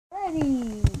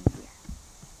Ready.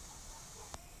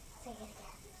 Say it again.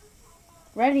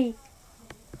 Ready.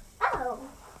 Oh.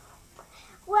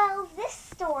 Well, this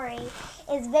story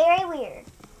is very weird.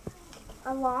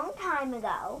 A long time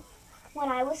ago, when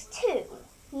I was 2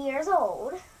 years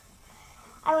old,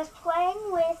 I was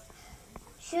playing with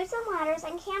Chutes and Ladders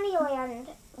and Candyland,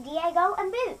 Diego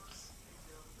and Boots.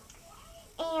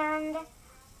 And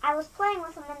I was playing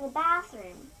with them in the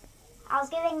bathroom. I was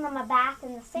giving them a bath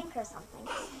in the sink or something.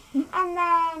 And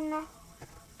then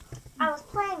I was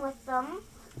playing with them,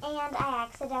 and I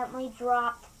accidentally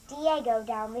dropped Diego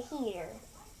down the heater.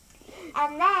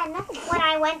 And then when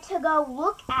I went to go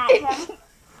look at him,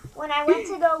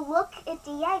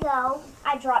 Diego,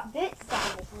 I dropped Boots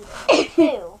down the heater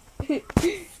too.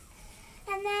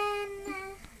 And then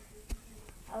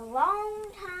a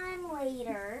long time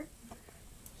later,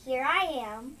 here I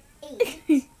am,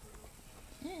 8.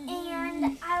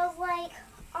 And I was like,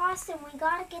 Austin, we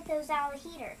gotta get those out of the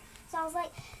heater. So I was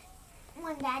like,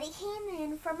 when Daddy came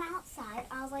in from outside,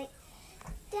 I was like,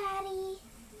 Daddy,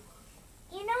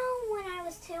 you know when I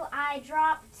was 2, I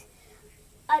dropped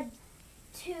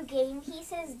 2 game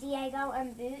pieces, Diego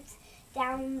and Boots,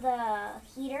 down the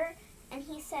heater? And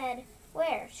he said,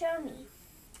 where? Show me.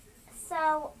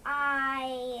 So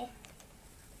I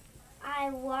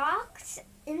walked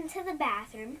into the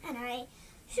bathroom and I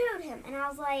showed him. And I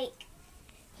was like,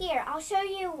 here, I'll show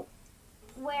you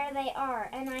where they are.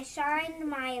 And I shined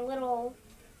my little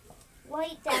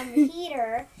light down the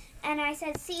heater. And I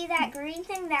said, see that green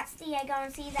thing? That's Diego.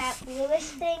 And see that bluish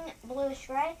thing, bluish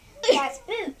red? That's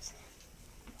Boots.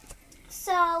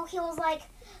 So he was like,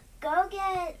 go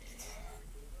get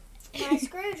my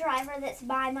screwdriver that's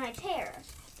by my chair.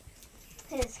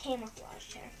 His camouflage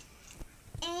chair.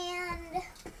 And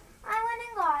I went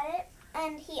and got it.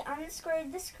 And he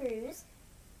unscrewed the screws.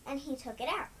 And he took it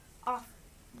out off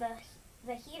the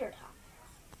heater top.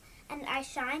 And I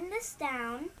shined this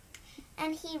down.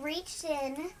 And he reached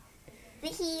in the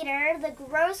heater, the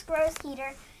gross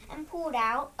heater, and pulled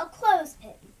out a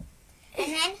clothespin.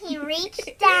 And then he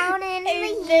reached down in the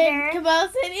heater.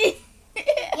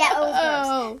 Yeah, it was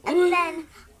gross. And then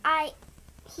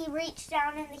he reached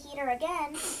down in the heater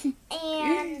again,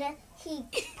 and he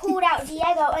pulled out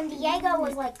Diego, and Diego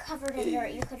was like covered in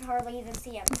dirt. You could hardly even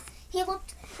see him.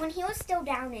 When he was still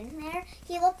down in there,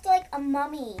 he looked like a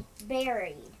mummy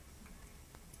buried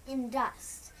in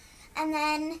dust. And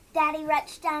then Daddy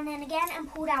reached down in again and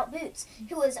pulled out Boots,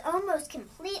 who was almost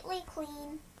completely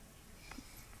clean.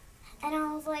 And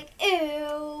I was like,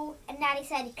 ew. And Daddy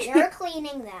said, you're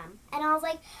cleaning them. And I was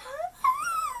like,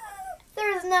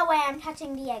 there's no way I'm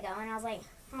touching Diego. And I was like,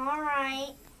 all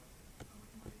right.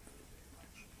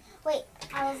 Wait,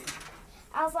 I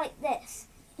was like this.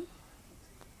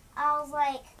 I was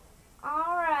like,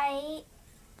 all right.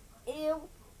 Ew.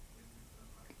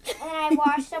 And I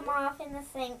washed them off in the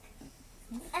sink.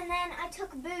 And then I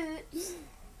took Boots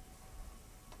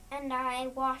and I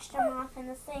washed them off in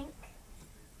the sink.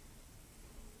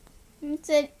 It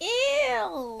said,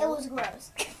 ew. It was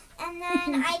gross. And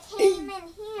then I came in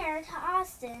here to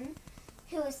Austin,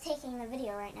 who is taking the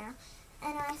video right now,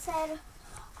 and I said,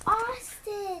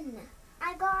 Austin,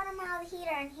 I got him out of the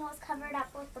heater, and he was covered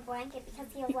up with the blanket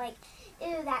because he was like,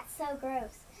 ew, that's so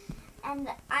gross. And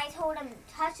I told him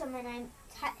to touch them, and I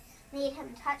made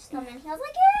him touch them, and he was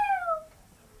like, ew.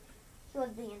 He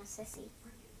was being a sissy.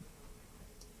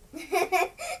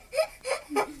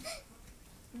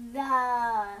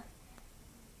 The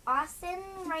Austin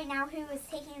right now, who is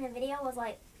taking the video, was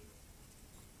like,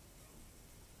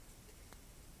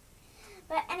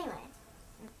 but anyway,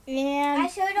 and I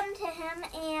showed them to him,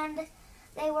 and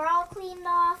they were all cleaned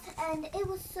off, and it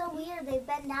was so weird. They've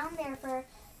been down there for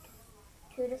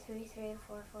 2 to 3, 3 to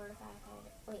 4, 4 to 5, 5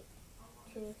 wait,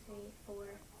 2, 3, 4,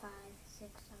 5, 6, 7,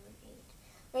 8.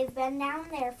 They've been down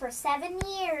there for 7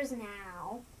 years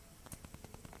now,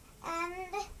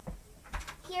 and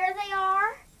here they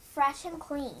are, fresh and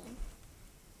clean.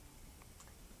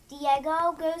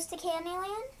 Diego goes to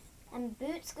Candyland, and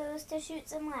Boots goes to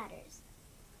Chutes and Ladders.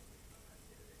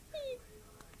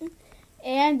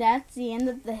 And that's the end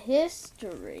of the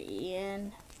history.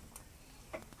 And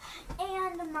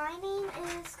my name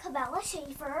is Cabela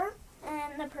Schaefer,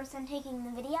 and the person taking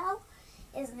the video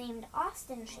is named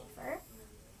Austin Schaefer.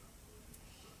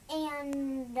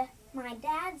 And my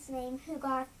dad's name, who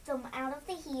got them out of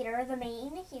the heater, the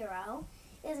main hero,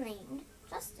 is named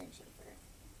Justin Schaefer.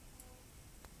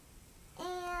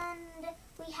 And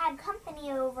we had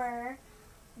company over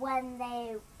when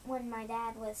my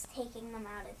dad was taking them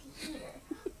out of the heater.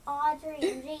 Audrey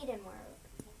and Jaden were.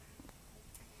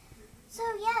 So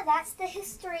yeah, that's the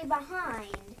history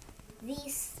behind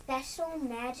these special,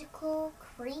 magical,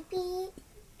 creepy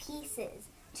pieces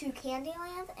to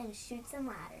Candyland and Chutes and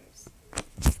Ladders.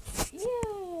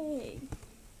 Yay!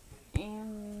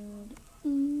 And Are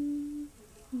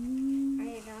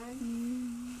you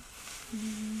done?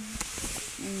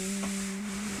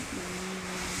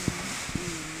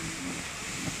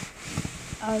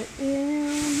 Are in